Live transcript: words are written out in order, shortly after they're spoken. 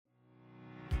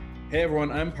Hey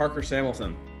everyone, I'm Parker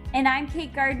Samuelson. And I'm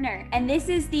Kate Gardner, and this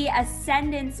is the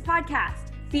Ascendants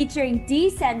podcast, featuring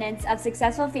descendants of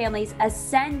successful families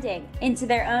ascending into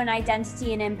their own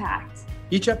identity and impact.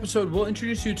 Each episode, we'll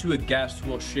introduce you to a guest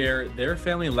who will share their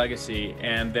family legacy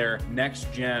and their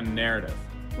next-gen narrative.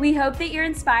 We hope that you're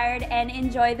inspired and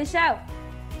enjoy the show.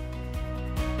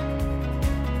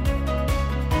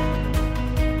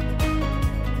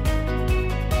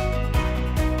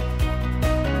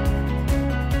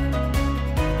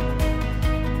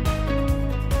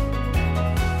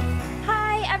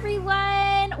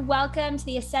 Welcome to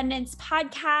the Ascendants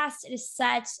podcast. It is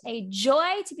such a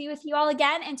joy to be with you all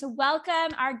again and to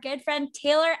welcome our good friend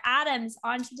Taylor Adams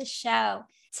onto the show.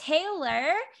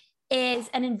 Taylor is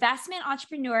an investment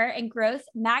entrepreneur and growth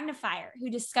magnifier who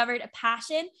discovered a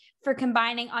passion for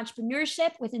combining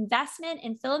entrepreneurship with investment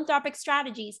and philanthropic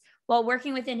strategies while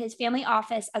working within his family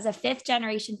office as a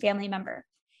fifth-generation family member.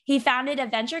 He founded a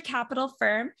venture capital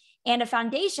firm and a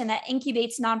foundation that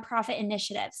incubates nonprofit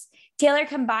initiatives. Taylor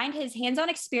combined his hands-on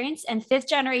experience and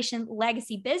fifth-generation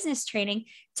legacy business training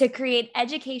to create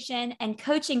education and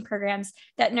coaching programs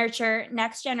that nurture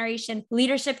next-generation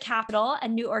leadership capital, a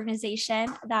new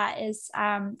organization that is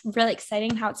really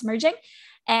exciting how it's emerging,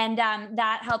 and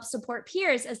that helps support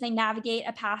peers as they navigate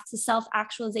a path to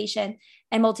self-actualization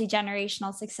and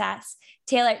multi-generational success.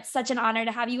 Taylor, it's such an honor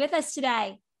to have you with us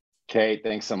today. Kate,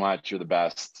 thanks so much. You're the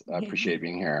best. I appreciate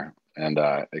being here and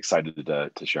excited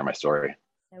to share my story.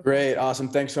 Great. Awesome.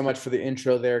 Thanks so much for the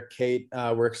intro there, Kate.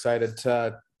 We're excited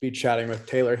to be chatting with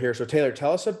Taylor here. So Taylor,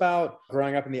 tell us about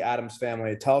growing up in the Adams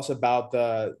family. Tell us about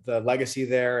the legacy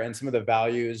there and some of the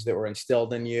values that were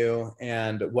instilled in you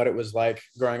and what it was like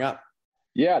growing up.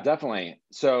 Yeah, definitely.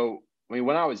 So,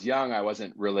 when I was young, I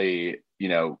wasn't really,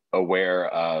 aware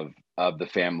of the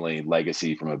family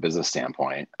legacy from a business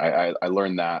standpoint. I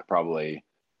learned that probably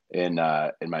in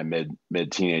my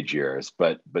mid teenage years.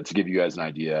 But to give you guys an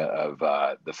idea of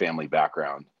the family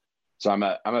background, so I'm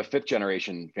a fifth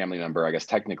generation family member, I guess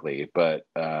technically, but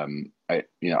I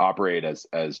operate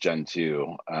as Gen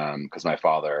 2 because my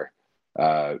father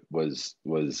was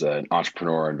an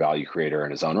entrepreneur and value creator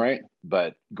in his own right.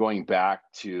 But going back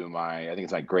to I think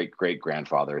it's my great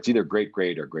grandfather. It's either great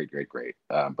or great,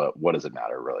 but what does it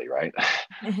matter really, right?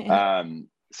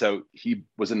 So he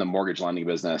was in the mortgage lending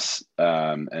business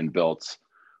and built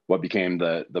what became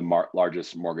the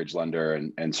largest mortgage lender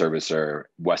and servicer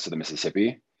west of the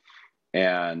Mississippi,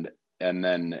 and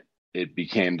then it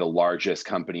became the largest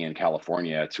company in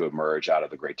California to emerge out of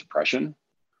the Great Depression.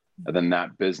 And then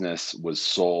that business was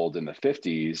sold in the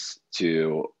 50s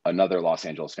to another Los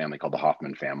Angeles family called the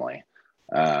Hoffman family.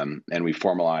 And we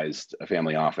formalized a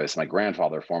family office. My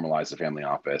grandfather formalized a family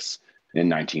office in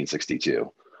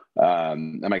 1962.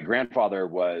 And my grandfather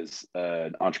was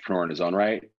an entrepreneur in his own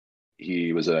right.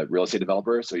 He was a real estate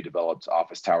developer. So he developed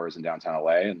office towers in downtown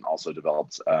LA and also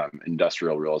developed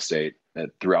industrial real estate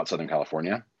throughout Southern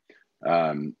California.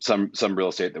 Some real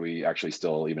estate that we actually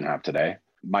still even have today.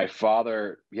 My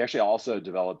father, he actually also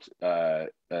developed a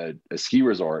ski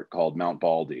resort called Mount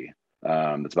Baldy.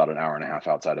 That's about an hour and a half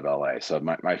outside of LA. So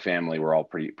my family, we're all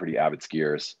pretty avid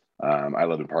skiers. I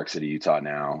live in Park City, Utah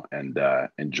now, and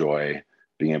enjoy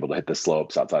being able to hit the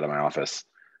slopes outside of my office.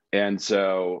 And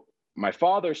so my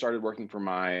father started working for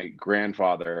my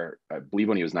grandfather, I believe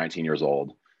when he was 19 years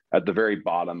old, at the very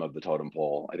bottom of the totem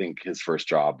pole. I think his first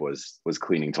job was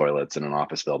cleaning toilets in an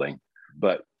office building,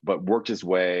 but worked his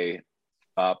way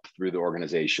up through the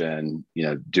organization,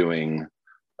 doing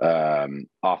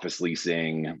office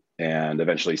leasing and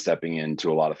eventually stepping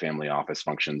into a lot of family office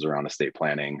functions around estate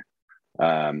planning.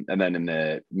 And then in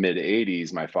the mid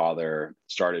 80s, my father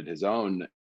started his own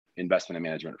investment and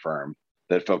management firm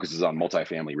that focuses on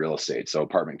multifamily real estate, so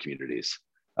apartment communities.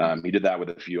 He did that with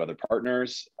a few other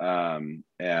partners,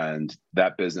 and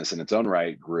that business in its own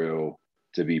right grew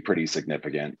to be pretty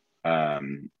significant.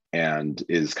 And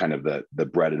is kind of the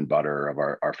bread and butter of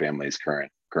our family's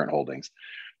current holdings.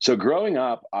 So growing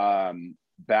up,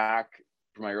 back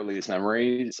from my earliest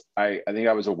memories, I think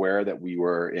I was aware that we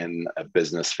were in a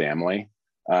business family.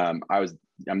 I'm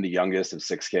the youngest of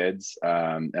 6 kids,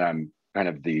 and I'm kind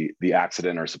of the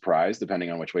accident or surprise, depending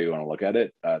on which way you want to look at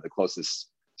it. The closest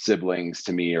siblings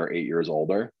to me are 8 years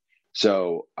older.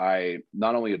 So I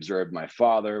not only observed my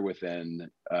father within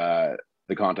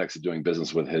the context of doing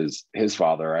business with his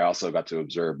father, I also got to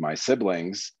observe my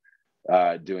siblings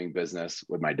doing business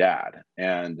with my dad.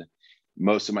 And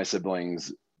most of my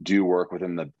siblings do work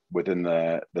within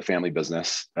the family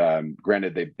business.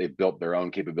 Granted, they've built their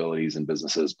own capabilities and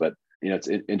businesses, but it's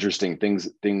interesting.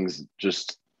 Things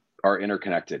just are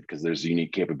interconnected because there's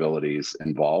unique capabilities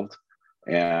involved.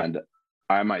 And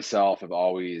I myself have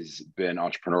always been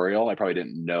entrepreneurial. I probably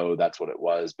didn't know that's what it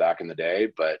was back in the day,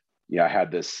 but yeah, I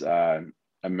had this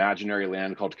imaginary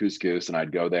land called Couscous, and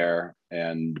I'd go there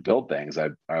and build things.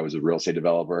 I was a real estate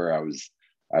developer.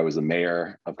 I was a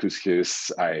mayor of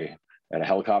Couscous. I had a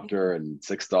helicopter and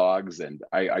 6 dogs, and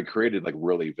I created like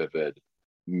really vivid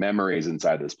memories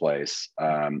inside this place.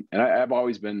 And I've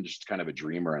always been just kind of a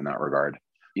dreamer in that regard.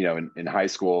 You know, in high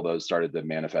school, those started to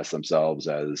manifest themselves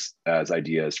as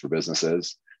ideas for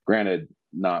businesses. Granted,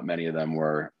 not many of them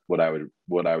were what I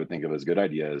would think of as good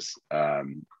ideas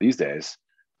these days.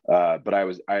 But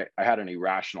I had an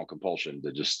irrational compulsion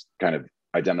to just kind of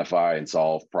identify and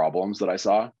solve problems that I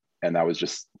saw, and that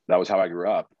was how I grew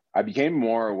up. I became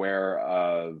more aware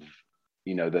of,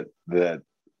 you know, that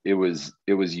it was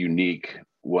unique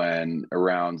when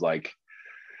around like,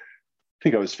 I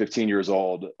think I was 15 years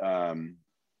old.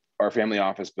 Our family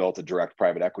office built a direct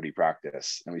private equity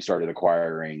practice, and we started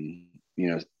acquiring, you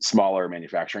know, smaller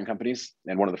manufacturing companies.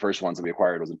 And one of the first ones that we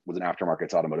acquired was an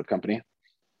aftermarket automotive company.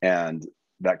 And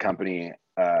that company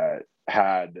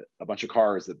had a bunch of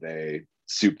cars that they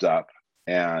souped up,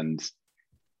 and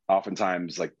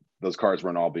oftentimes like those cars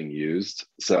weren't all being used.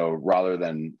 So rather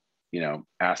than, you know,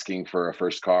 asking for a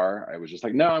first car, I was just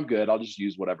like, no, I'm good. I'll just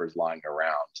use whatever's lying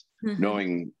around,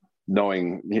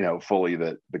 knowing, you know, fully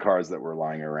that the cars that were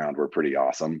lying around were pretty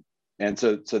awesome. And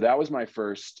so that was my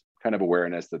first kind of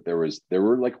awareness that there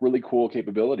were like really cool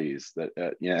capabilities that,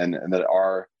 you know, and that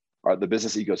the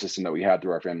business ecosystem that we had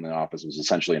through our family office was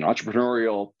essentially an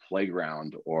entrepreneurial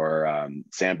playground or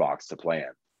sandbox to play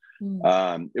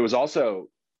in. It was also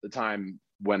the time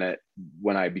when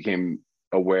I became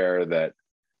aware that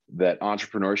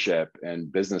entrepreneurship and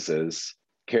businesses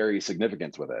carry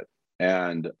significance with it.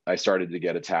 And I started to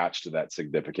get attached to that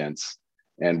significance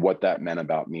and what that meant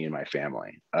about me and my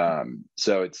family.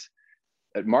 So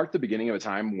it marked the beginning of a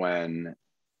time when,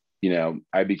 you know,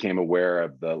 I became aware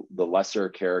of the lesser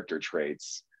character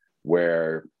traits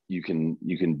where you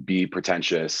can be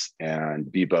pretentious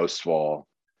and be boastful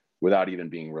without even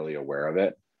being really aware of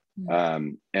it.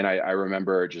 And I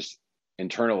remember just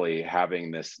internally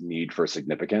having this need for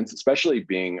significance, especially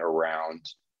being around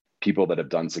people that have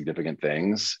done significant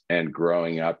things and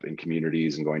growing up in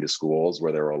communities and going to schools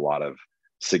where there were a lot of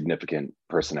significant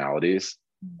personalities.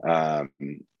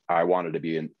 I wanted to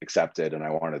be accepted, and I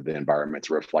wanted the environment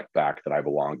to reflect back that I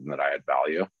belonged and that I had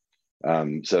value.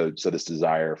 So this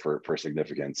desire for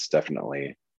significance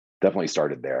definitely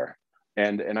started there.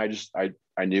 And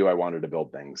I knew I wanted to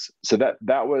build things. So that's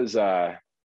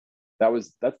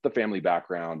the family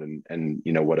background and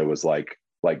you know what it was like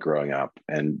growing up.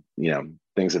 And you know,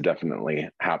 things have definitely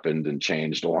happened and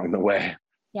changed along the way.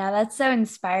 Yeah, that's so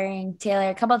inspiring, Taylor.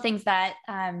 A couple of things that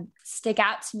stick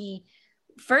out to me.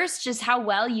 First, just how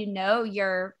well you know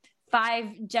your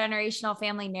 5-generational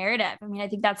family narrative. I mean, I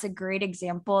think that's a great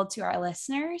example to our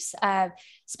listeners of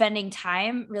spending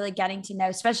time really getting to know,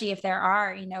 especially if there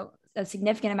are, you know, a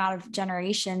significant amount of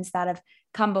generations that have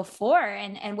come before,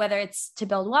 and whether it's to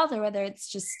build wealth or whether it's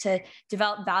just to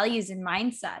develop values and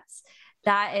mindsets.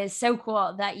 That is so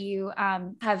cool that you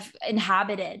have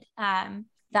inhabited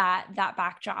that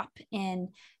backdrop in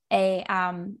a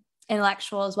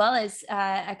intellectual as well as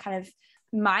a kind of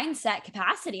mindset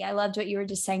capacity. I loved what you were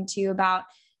just saying too about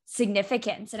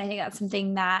significance, and I think that's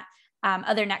something that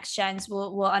other next gens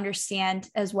will understand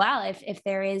as well. If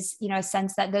there is, you know, a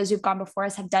sense that those who've gone before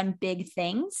us have done big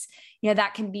things, you know,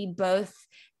 that can be both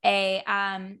a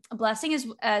blessing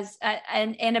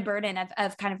and a burden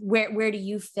of kind of where do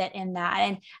you fit in that.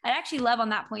 And I'd actually love on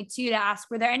that point too to ask,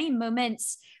 were there any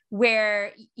moments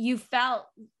where you felt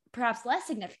perhaps less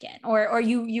significant or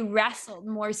you wrestled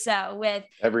more so with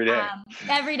every day?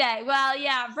 Well,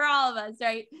 yeah, for all of us,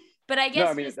 right? But I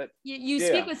guess you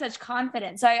speak with such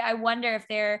confidence. So I wonder if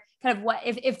there kind of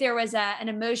if there was an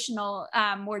emotional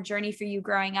more journey for you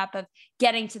growing up of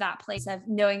getting to that place of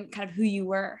knowing kind of who you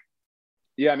were.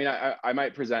 Yeah, I mean, I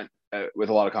might present with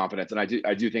a lot of confidence, and I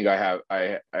do think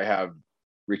I have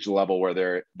reached a level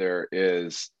where there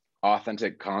is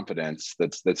authentic confidence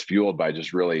that's fueled by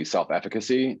just really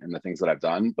self-efficacy and the things that I've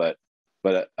done, but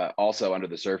also under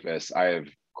the surface, I have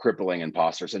crippling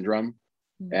imposter syndrome.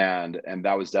 And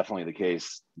that was definitely the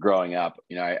case growing up.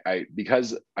 You know, I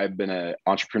because I've been an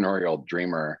entrepreneurial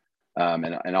dreamer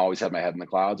and always had my head in the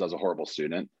clouds. I was a horrible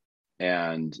student,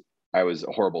 and I was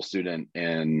a horrible student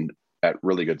at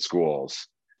really good schools.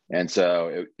 And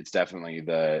so it's definitely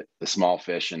the small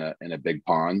fish in a big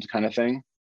pond kind of thing.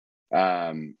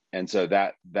 And so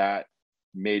that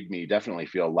made me definitely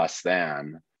feel less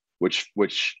than, which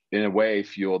in a way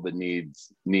fueled the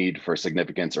need for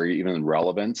significance or even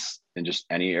relevance in just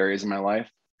any areas of my life.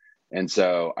 And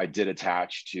so I did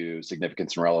attach to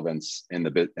significance and relevance in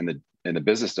the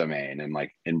business domain, and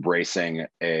like embracing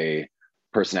a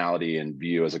personality and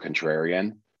view as a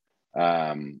contrarian.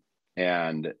 And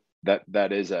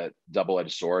that is a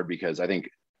double-edged sword, because I think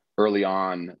early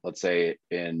on, let's say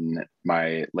in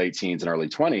my late teens and early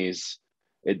 20s,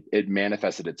 it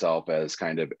manifested itself as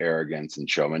kind of arrogance and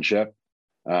showmanship.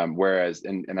 Whereas,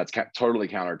 and that's totally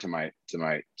counter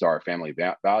to our family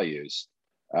values.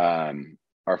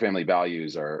 Our family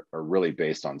values are really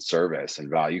based on service and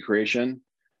value creation.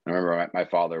 I remember my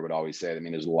father would always say, I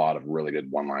mean, there's a lot of really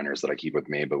good one-liners that I keep with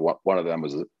me, but one of them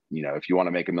was, if you want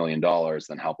to make $1 million,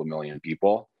 then help 1 million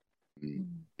people.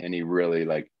 And he really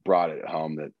like brought it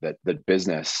home that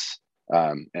business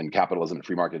and capitalism and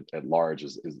free market at large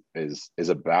is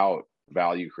about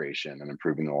value creation and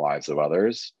improving the lives of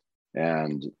others.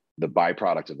 And the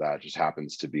byproduct of that just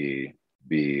happens to be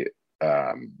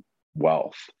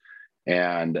wealth.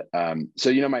 And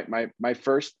so, the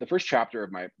first chapter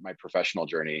of my professional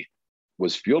journey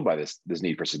was fueled by this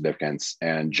need for significance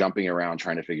and jumping around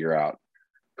trying to figure out,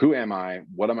 who am I?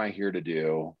 What am I here to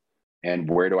do? And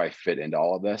where do I fit into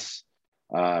all of this?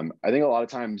 I think a lot of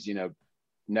times,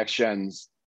 next gens,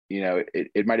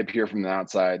 it might appear from the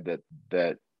outside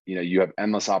that you have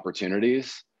endless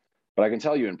opportunities, but I can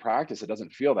tell you in practice, it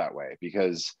doesn't feel that way,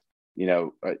 because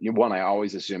one, I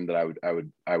always assumed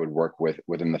that I would work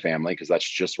within the family, because that's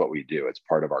just what we do. It's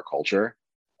part of our culture.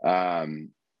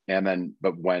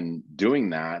 But when doing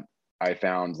that, I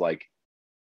found like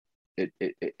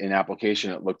in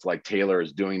application, it looked like Taylor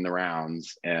is doing the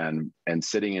rounds and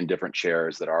sitting in different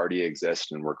chairs that already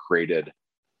exist and were created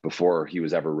before he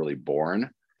was ever really born.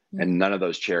 Mm-hmm. And none of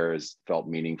those chairs felt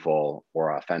meaningful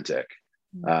or authentic.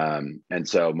 Mm-hmm. And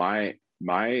so my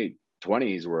early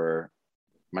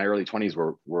 20s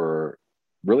were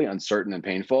really uncertain and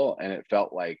painful. And it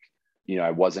felt like,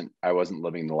 I wasn't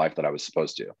living the life that I was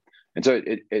supposed to. And so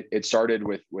it started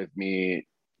with me,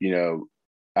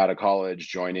 out of college,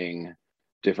 joining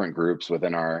different groups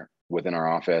within our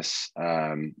office.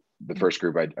 The first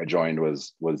group I joined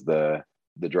was the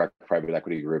direct private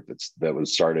equity group that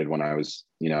was started when I was,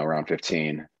 around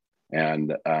 15.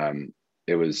 And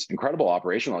it was incredible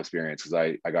operational experience,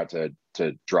 because I got to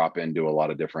drop into a lot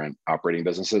of different operating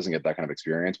businesses and get that kind of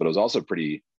experience. But it was also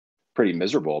pretty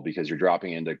miserable, because you're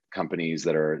dropping into companies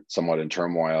that are somewhat in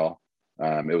turmoil.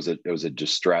 It was a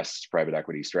distressed private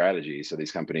equity strategy. So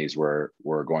these companies were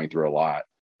going through a lot.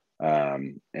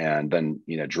 And then,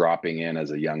 dropping in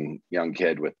as a young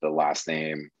kid with the last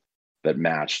name that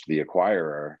matched the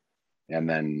acquirer, and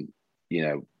then,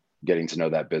 getting to know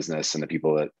that business and the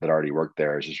people that already worked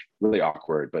there is just really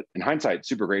awkward. But in hindsight,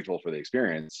 super grateful for the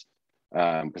experience,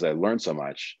 because I learned so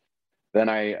much. Then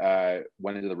I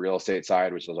went into the real estate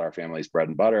side, which was our family's bread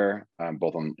and butter,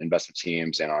 both on investment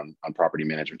teams and on property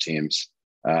management teams,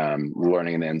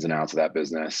 learning the ins and outs of that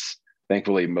business.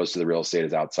 Thankfully, most of the real estate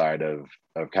is outside of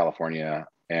California,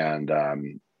 and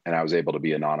I was able to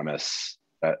be anonymous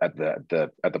at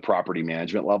the property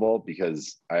management level,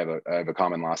 because I have a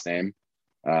common last name.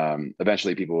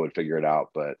 Eventually, people would figure it out,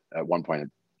 but at one point,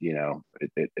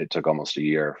 it took almost a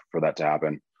year for that to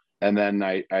happen. And then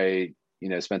I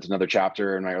spent another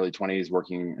chapter in my early 20s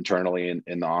working internally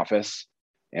in the office.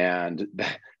 And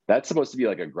that's supposed to be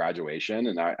like a graduation.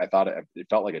 And I thought it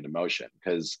felt like a demotion,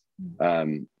 because,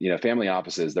 family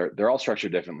offices, they're all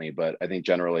structured differently, but I think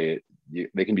generally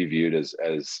they can be viewed as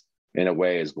in a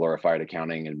way as glorified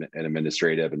accounting and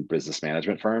administrative and business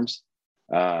management firms.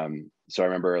 So I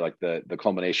remember like the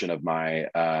culmination of my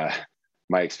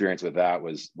experience with that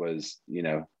was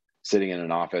sitting in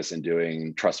an office and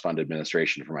doing trust fund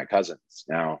administration for my cousins.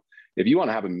 Now, if you want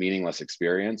to have a meaningless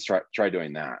experience, try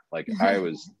doing that. Like I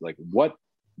was like, what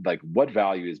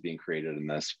value is being created in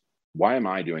this? Why am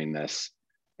I doing this?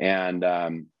 And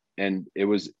it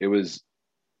was,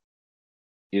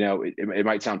 it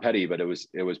might sound petty, but it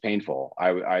was painful.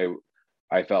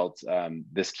 I felt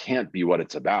this can't be what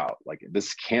it's about. Like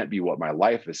this can't be what my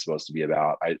life is supposed to be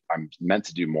about. I'm meant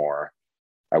to do more.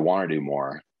 I want to do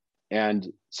more.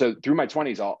 And so through my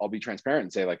 20s, I'll be transparent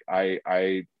and say, like,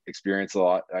 I experienced a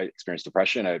lot. I experienced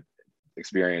depression. I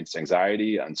experienced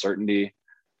anxiety, uncertainty,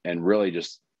 and really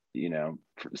just,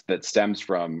 that stems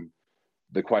from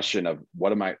the question of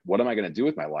what am I going to do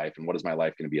with my life, and what is my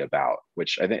life going to be about?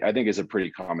 Which I think is a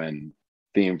pretty common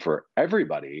theme for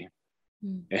everybody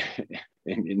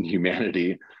in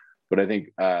humanity. But I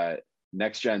think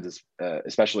next gens is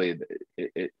especially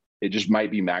it just might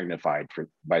be magnified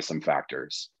by some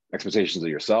factors. Expectations of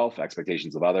yourself,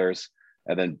 expectations of others,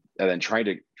 and then trying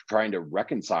to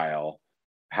reconcile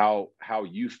how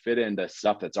you fit into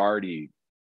stuff that's already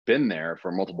been there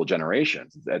for multiple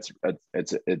generations.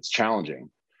 It's challenging.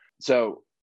 So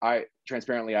I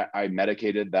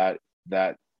medicated that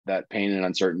pain and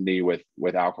uncertainty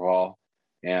with alcohol.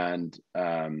 And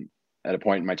at a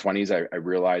point in my 20s, I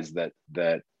realized that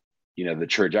the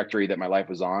trajectory that my life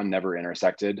was on never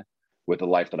intersected with the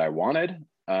life that I wanted,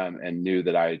 and knew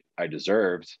that I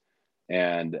deserved.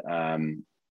 And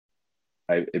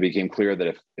it became clear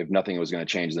that if nothing was going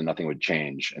to change, then nothing would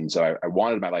change. And so I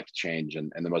wanted my life to change,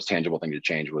 and the most tangible thing to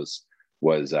change was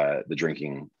the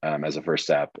drinking as a first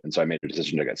step. And so I made a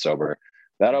decision to get sober.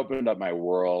 That opened up my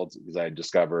world, because I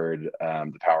discovered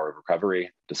the power of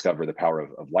recovery, discovered the power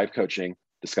of life coaching,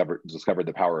 discovered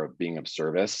the power of being of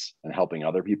service and helping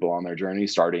other people on their journey,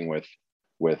 starting with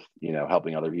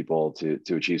helping other people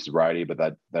to achieve sobriety. But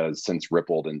that has since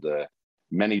rippled into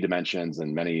many dimensions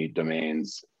and many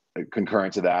domains.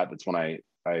 Concurrent to that, that's when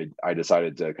I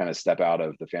decided to kind of step out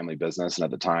of the family business. And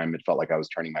at the time, it felt like I was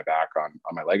turning my back on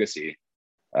my legacy.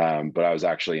 But I was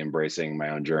actually embracing my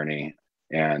own journey.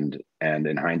 And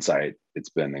in hindsight, it's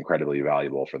been incredibly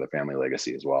valuable for the family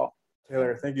legacy as well.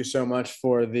 Taylor, thank you so much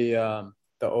for the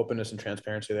openness and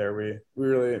transparency there. We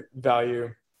really value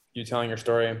you telling your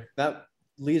story. That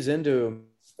leads into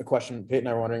a question Peyton and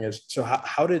I were wondering is, so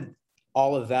how did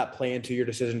all of that play into your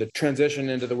decision to transition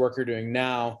into the work you're doing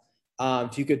now?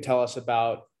 If you could tell us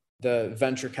about the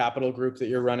venture capital group that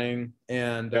you're running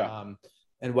and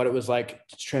what it was like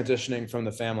transitioning from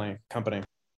the family company.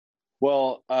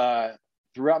 Well,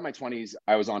 throughout my 20s,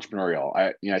 I was entrepreneurial.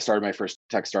 I started my first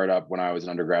tech startup when I was an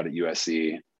undergrad at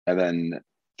USC, and then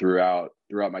throughout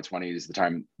my 20s,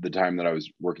 the time that I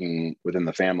was working within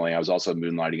the family, I was also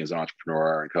moonlighting as an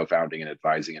entrepreneur and co-founding and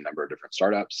advising a number of different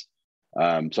startups. So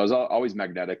I was always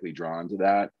magnetically drawn to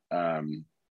that.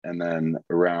 And then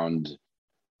around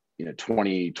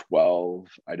 2012,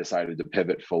 I decided to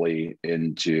pivot fully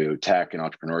into tech and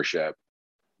entrepreneurship.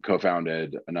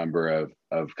 Co-founded a number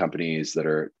of companies that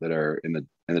are in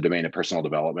the domain of personal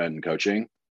development and coaching.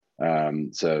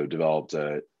 So developed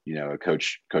a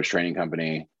coach training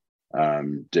company,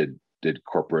 did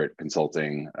corporate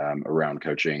consulting around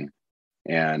coaching,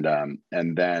 and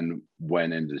then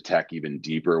went into tech even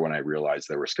deeper when I realized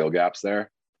there were skill gaps there.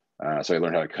 So I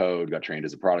learned how to code, got trained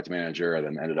as a product manager, and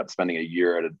then ended up spending a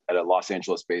year at a Los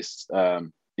Angeles-based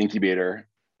incubator,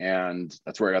 and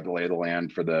that's where I got the lay of the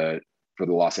land for the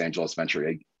Los Angeles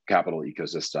venture capital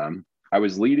ecosystem. I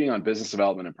was leading on business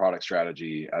development and product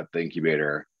strategy at the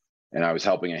incubator, and I was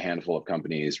helping a handful of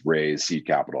companies raise seed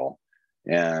capital.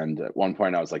 And at one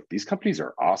point, I was like, "These companies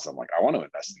are awesome! Like, I want to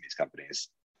invest in these companies."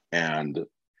 And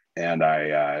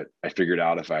I figured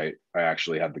out if I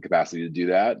actually had the capacity to do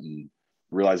that, and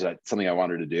realized that's something I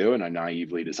wanted to do. And I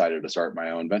naively decided to start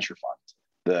my own venture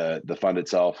fund. The fund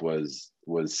itself was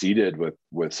seeded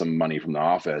with some money from the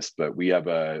office, but we have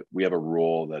a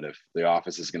rule that if the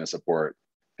office is going to support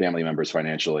family members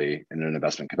financially in an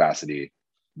investment capacity,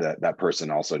 that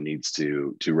person also needs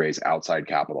to raise outside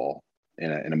capital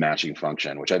in a matching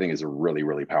function, which I think is a really,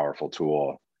 really powerful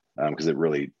tool, because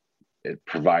it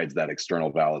provides that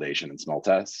external validation and smell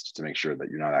test to make sure that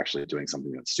you're not actually doing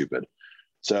something that's stupid.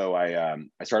 So I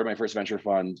started my first venture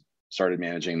fund, started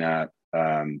managing that,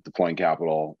 deploying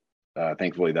capital.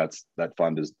 Thankfully, that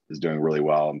fund is doing really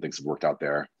well, and things have worked out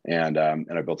there. And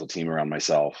I built a team around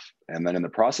myself. And then in the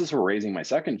process of raising my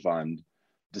second fund,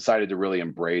 decided to really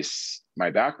embrace my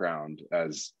background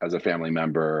as a family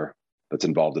member that's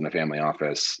involved in a family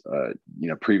office.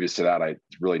 Previous to that,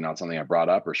 it's really not something I brought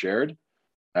up or shared.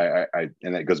 And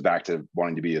it goes back to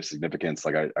wanting to be of significance.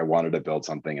 Like I wanted to build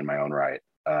something in my own right,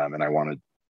 and I wanted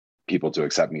people to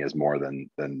accept me as more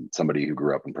than somebody who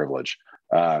grew up in privilege.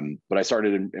 But I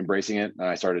started embracing it, and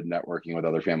I started networking with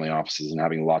other family offices and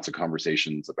having lots of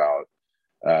conversations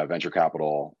about venture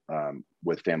capital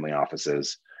with family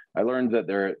offices. I learned that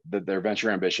their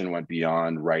venture ambition went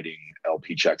beyond writing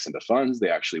LP checks into funds. They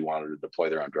actually wanted to deploy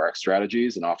their own direct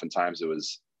strategies, and oftentimes it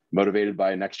was motivated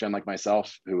by a next gen like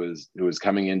myself, who was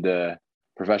coming into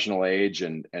professional age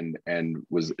and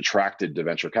was attracted to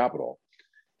venture capital.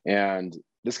 And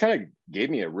this kind of gave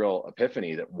me a real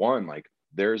epiphany that one, like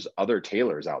there's other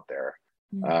Taylors out there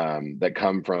that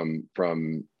come from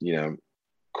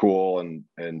cool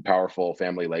and powerful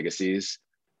family legacies,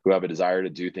 who have a desire to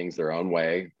do things their own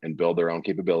way and build their own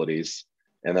capabilities,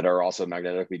 and that are also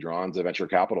magnetically drawn to venture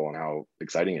capital and how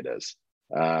exciting it is.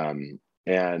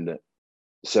 And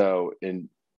so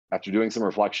after doing some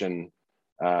reflection,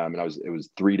 and it was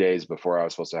 3 days before I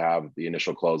was supposed to have the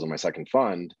initial close on my second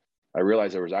fund, I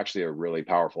realized there was actually a really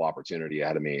powerful opportunity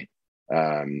ahead of me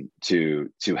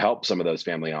to help some of those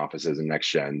family offices and next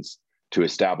gens to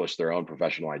establish their own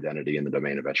professional identity in the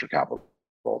domain of venture capital.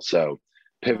 So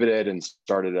pivoted and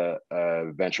started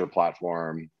a venture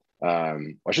platform. I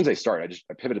shouldn't say start.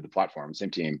 I pivoted the platform,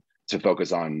 same team, to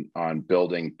focus on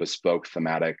building bespoke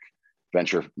thematic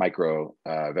venture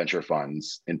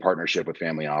funds in partnership with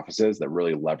family offices that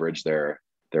really leverage their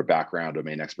background,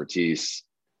 domain expertise,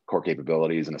 core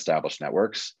capabilities, and established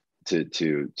networks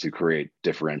to create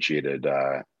differentiated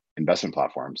investment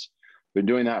platforms. Been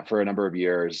doing that for a number of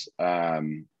years,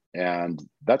 and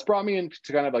that's brought me into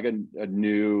kind of like a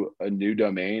new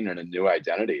domain and a new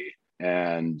identity,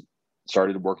 and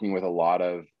started working with a lot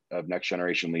of next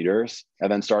generation leaders,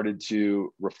 and then started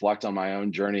to reflect on my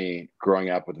own journey growing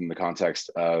up within the context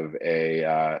of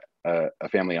a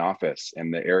family office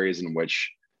and the areas in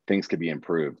which things could be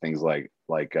improved, things like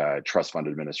trust fund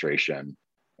administration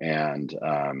and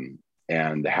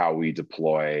how we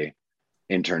deploy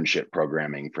internship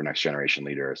programming for next generation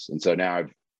leaders. And so now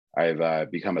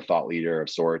I've become a thought leader of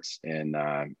sorts in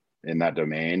that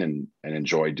domain, and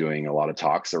enjoy doing a lot of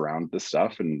talks around this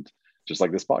stuff, and just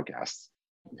like this podcast.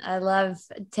 I love,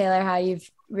 Taylor, how you've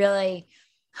really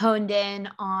honed in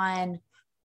on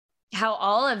how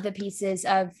all of the pieces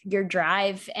of your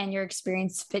drive and your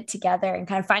experience fit together, and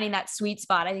kind of finding that sweet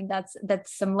spot. I think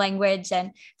that's some language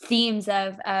and themes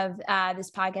of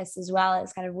this podcast as well,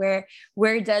 as kind of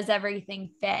where does everything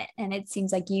fit. And it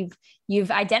seems like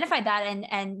you've identified that,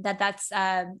 and that's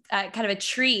kind of a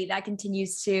tree that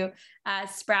continues to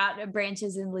sprout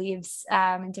branches and leaves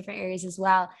in different areas as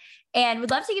well. And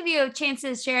would love to give you a chance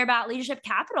to share about Leadership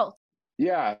Capital.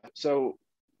 Yeah. So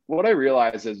what I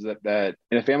realized is that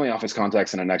in a family office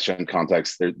context and a next gen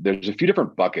context, there's a few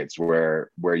different buckets where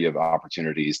you have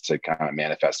opportunities to kind of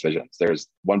manifest visions. There's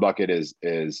one bucket is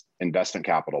investment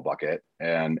capital bucket,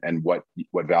 and what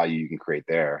value you can create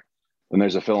there. Then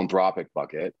there's a philanthropic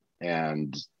bucket,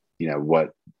 and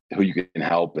who you can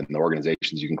help and the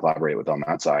organizations you can collaborate with on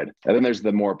that side. And then there's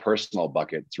the more personal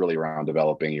bucket. It's really around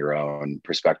developing your own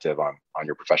perspective on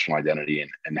your professional identity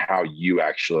and how you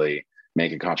actually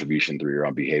make a contribution through your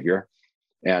own behavior.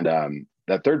 And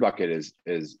that third bucket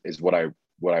is what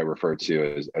I refer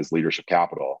to as leadership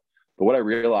capital. But what I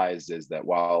realized is that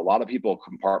while a lot of people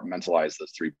compartmentalize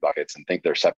those three buckets and think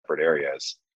they're separate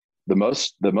areas, the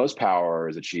most power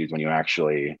is achieved when you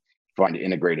actually find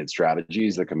integrated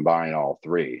strategies that combine all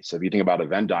three. So if you think about a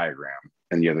Venn diagram,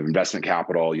 and you have investment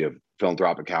capital, you have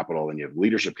philanthropic capital, and you have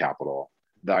leadership capital,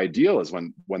 the ideal is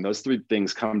when those three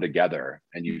things come together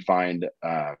and you find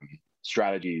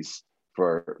strategies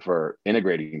for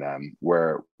integrating them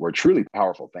where truly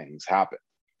powerful things happen.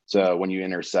 So when you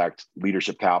intersect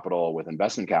leadership capital with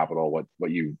investment capital,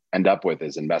 what you end up with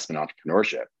is investment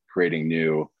entrepreneurship, creating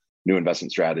new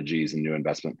investment strategies and new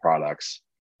investment products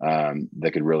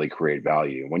that could really create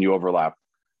value. When you overlap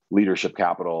leadership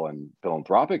capital and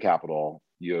philanthropic capital,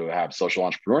 you have social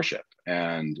entrepreneurship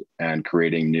and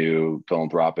creating new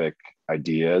philanthropic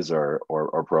ideas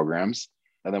or programs.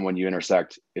 And then when you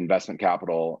intersect investment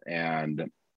capital and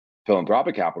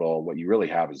philanthropic capital, what you really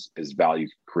have is value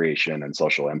creation and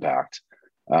social impact.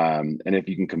 And if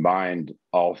you can combine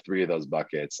all three of those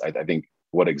buckets, I think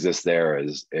what exists there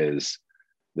is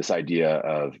this idea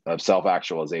of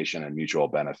self-actualization and mutual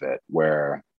benefit,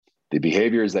 where the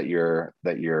behaviors that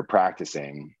you're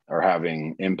practicing are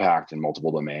having impact in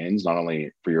multiple domains, not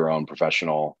only for your own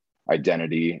professional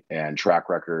identity and track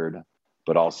record,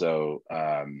 but also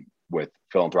with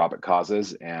philanthropic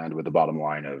causes and with the bottom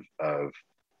line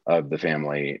of the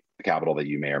family capital that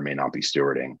you may or may not be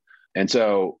stewarding. And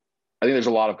so I think there's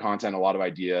a lot of content, a lot of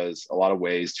ideas, a lot of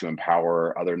ways to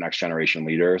empower other next generation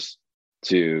leaders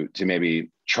to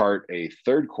maybe chart a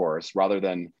third course, rather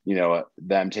than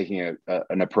them taking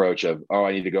an approach of, oh,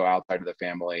 I need to go outside of the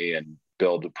family and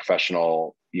build a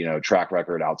professional track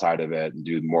record outside of it and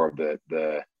do more of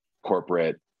the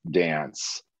corporate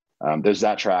dance. There's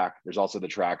that track. There's also the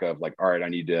track of like, all right, I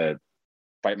need to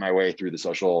fight my way through the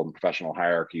social and professional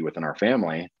hierarchy within our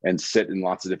family and sit in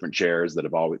lots of different chairs that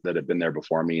have been there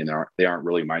before me, and they aren't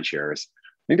really my chairs.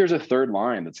 I think there's a third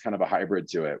line that's kind of a hybrid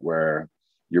to it, where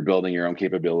you're building your own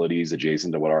capabilities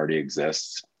adjacent to what already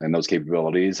exists, and those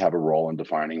capabilities have a role in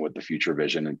defining what the future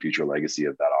vision and future legacy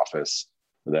of that office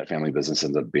or that family business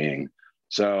ends up being.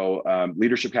 So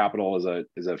leadership capital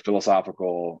is a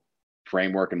philosophical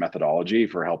framework and methodology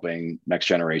for helping next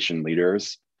generation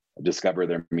leaders discover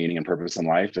their meaning and purpose in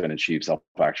life and achieve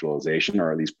self-actualization,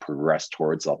 or at least progress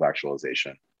towards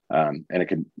self-actualization. And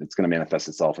it's going to manifest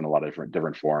itself in a lot of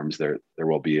different forms. There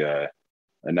will be a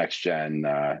next gen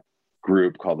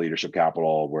group called Leadership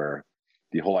Capital, where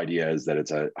the whole idea is that it's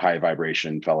a high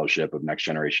vibration fellowship of next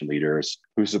generation leaders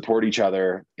who support each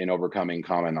other in overcoming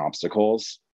common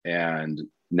obstacles and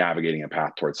navigating a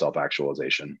path towards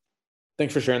self-actualization.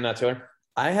 Thanks for sharing that, Taylor.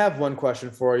 I have one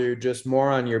question for you, just more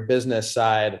on your business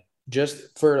side,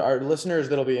 just for our listeners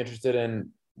that'll be interested in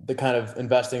the kind of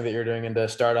investing that you're doing into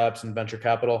startups and venture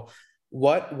capital.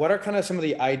 What are kind of some of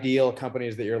the ideal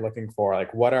companies that you're looking for?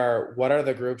 Like what are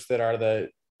the groups that are the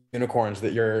unicorns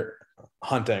that you're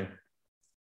hunting?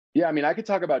 Yeah, I mean, I could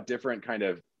talk about different kind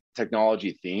of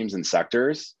technology themes and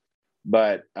sectors,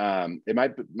 but it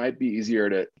might be easier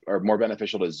to or more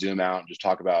beneficial to zoom out and just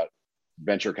talk about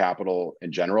venture capital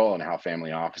in general and how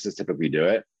family offices typically do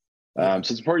it. Yeah.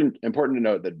 So it's important to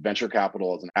note that venture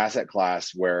capital is an asset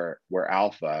class where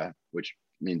alpha, which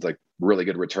means like really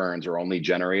good returns, are only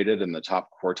generated in the top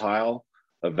quartile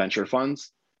of venture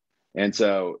funds. And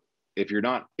so if you're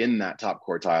not in that top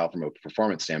quartile from a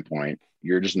performance standpoint,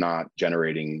 you're just not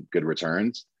generating good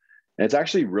returns. And it's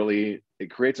actually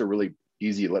it creates a really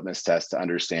easy litmus test to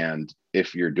understand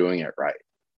if you're doing it right.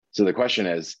 So the question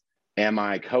is, am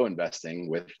I co-investing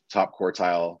with top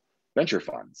quartile venture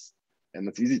funds? And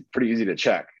that's pretty easy to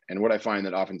check. And what I find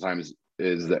that oftentimes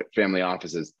is that family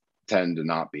offices tend to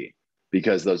not be,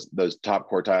 because those top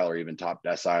quartile or even top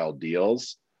decile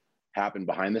deals happen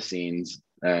behind the scenes,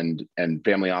 and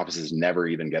family offices never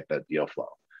even get that deal flow.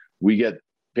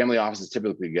 Family offices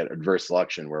typically get adverse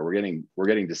selection, where we're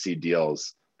getting to see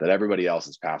deals that everybody else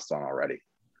has passed on already.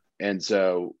 And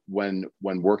so when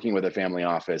working with a family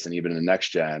office and even in the next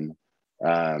gen,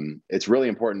 it's really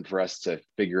important for us to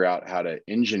figure out how to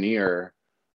engineer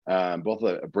both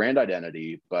a brand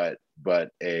identity, but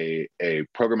a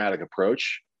programmatic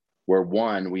approach where,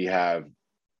 one, we have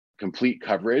complete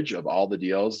coverage of all the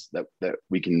deals that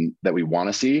we want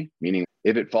to see. Meaning,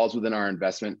 if it falls within our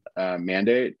investment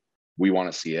mandate, we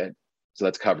want to see it. So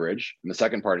that's coverage. And the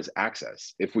second part is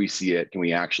access. If we see it, can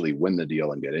we actually win the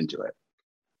deal and get into it?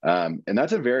 And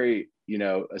that's a very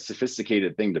a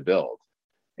sophisticated thing to build.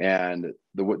 And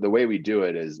the way we do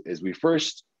it is we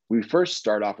first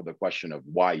start off with the question of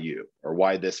why you, or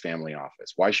why this family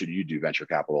office? Why should you do venture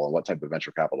capital, and what type of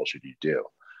venture capital should you do?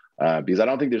 Because I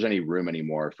don't think there's any room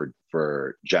anymore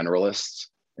for generalist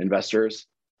investors.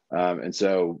 And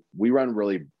so we run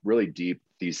really, really deep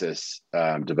thesis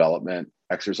development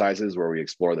exercises where we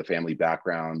explore the family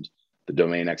background, the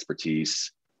domain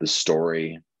expertise, the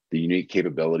story, the unique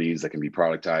capabilities that can be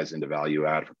productized into value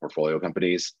add for portfolio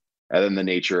companies, and then the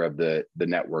nature of the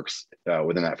networks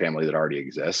within that family that already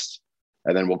exist.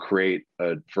 And then we'll create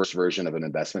a first version of an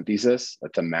investment thesis, a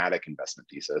thematic investment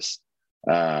thesis.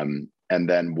 And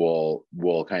then we'll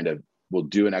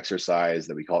do an exercise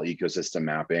that we call ecosystem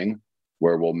mapping,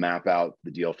 where we'll map out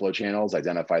the deal flow channels,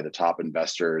 identify the top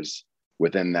investors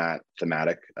within that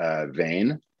thematic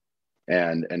vein,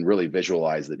 and really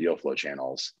visualize the deal flow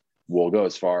channels. We'll go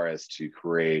as far as to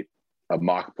create a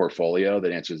mock portfolio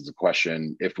that answers the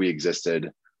question: if we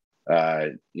existed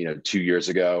 2 years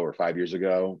ago or 5 years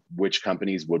ago, which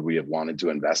companies would we have wanted to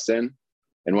invest in?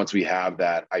 And once we have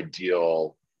that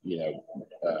ideal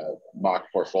mock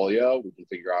portfolio, we can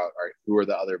figure out, all right, who are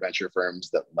the other venture firms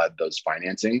that led those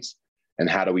financings, and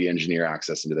how do we engineer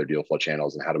access into their deal flow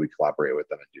channels, and how do we collaborate with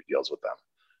them and do deals with them?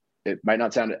 It might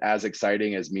not sound as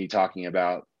exciting as me talking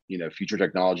about future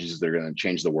technologies that are going to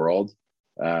change the world,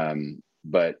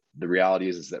 but the reality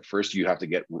is that first you have to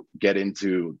get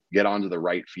onto the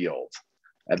right field,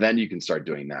 and then you can start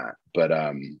doing that. But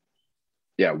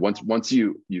once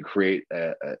you create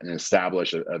and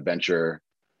establish a venture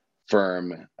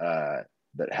firm that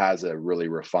has a really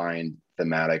refined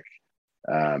thematic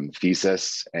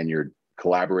thesis, and you're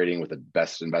collaborating with the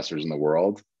best investors in the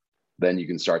world, then you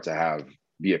can start to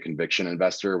be a conviction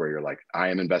investor, where you're like, I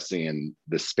am investing in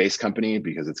this space company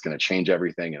because it's going to change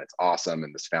everything and it's awesome,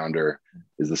 and this founder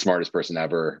is the smartest person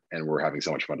ever, and we're having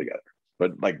so much fun together.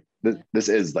 But this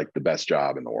is like the best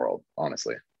job in the world,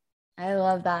 honestly. I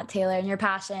love that, Taylor, and your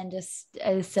passion just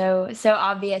is so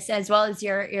obvious, as well as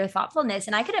your thoughtfulness.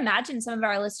 And I could imagine some of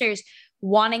our listeners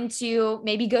wanting to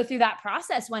maybe go through that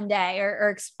process one day or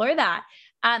explore that.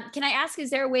 Can I ask,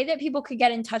 is there a way that people could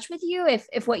get in touch with you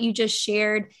if what you just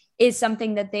shared is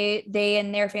something that they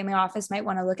and their family office might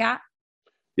want to look at?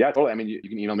 Yeah, totally. I mean, you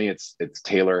can email me. It's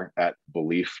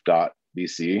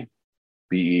taylor@belief.vc,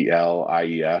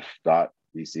 BELIEF.vc.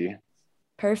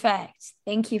 Perfect.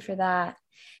 Thank you for that.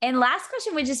 And last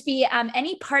question would just be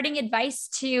any parting advice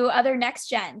to other next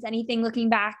gens? Anything looking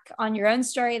back on your own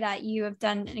story that you have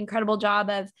done an incredible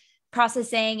job of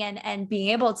processing and being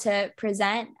able to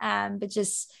present, but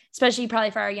just especially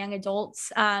probably for our young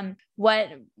adults, what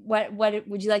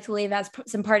would you like to leave as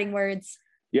some parting words?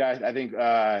 Yeah, I think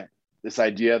this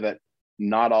idea that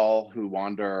not all who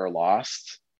wander are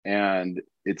lost, and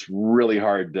it's really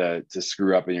hard to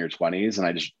screw up in your 20s.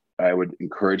 And I would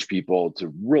encourage people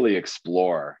to really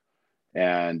explore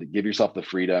and give yourself the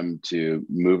freedom to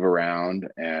move around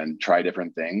and try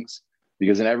different things,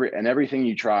 because in everything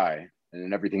you try and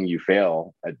in everything you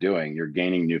fail at doing, you're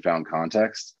gaining newfound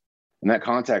context. And that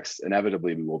context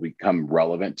inevitably will become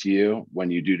relevant to you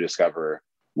when you do discover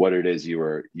what it is you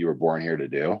were born here to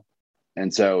do.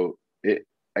 And so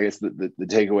I guess the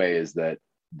takeaway is that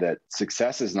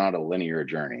success is not a linear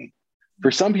journey.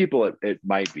 For some people it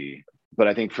might be, but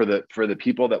I think for the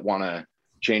people that want to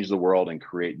change the world and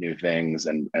create new things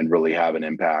and really have an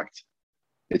impact,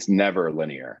 it's never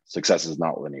linear. Success is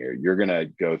not linear. You're going to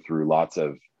go through lots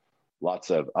of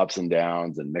ups and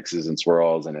downs and mixes and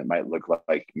swirls. And it might look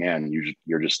like, man,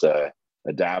 you're just a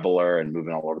dabbler and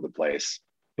moving all over the place.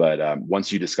 But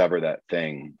once you discover that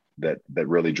thing that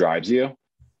really drives you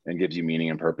and gives you meaning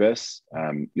and purpose,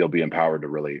 you'll be empowered to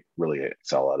really, really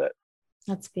excel at it.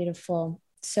 That's beautiful.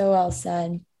 So well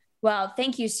said. Well,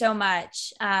 thank you so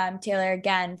much, Taylor,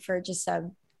 again, for just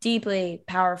a deeply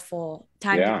powerful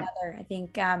time together. I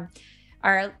think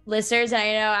our listeners, and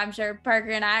I know I'm sure Parker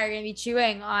and I are going to be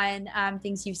chewing on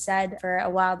things you've said for a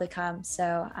while to come.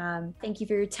 So thank you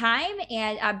for your time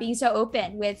and being so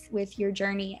open with your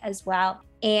journey as well.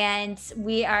 And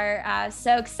we are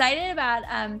so excited about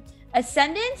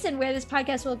Ascendants and where this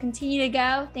podcast will continue to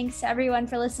go. Thanks to everyone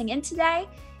for listening in today,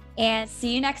 and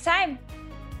see you next time.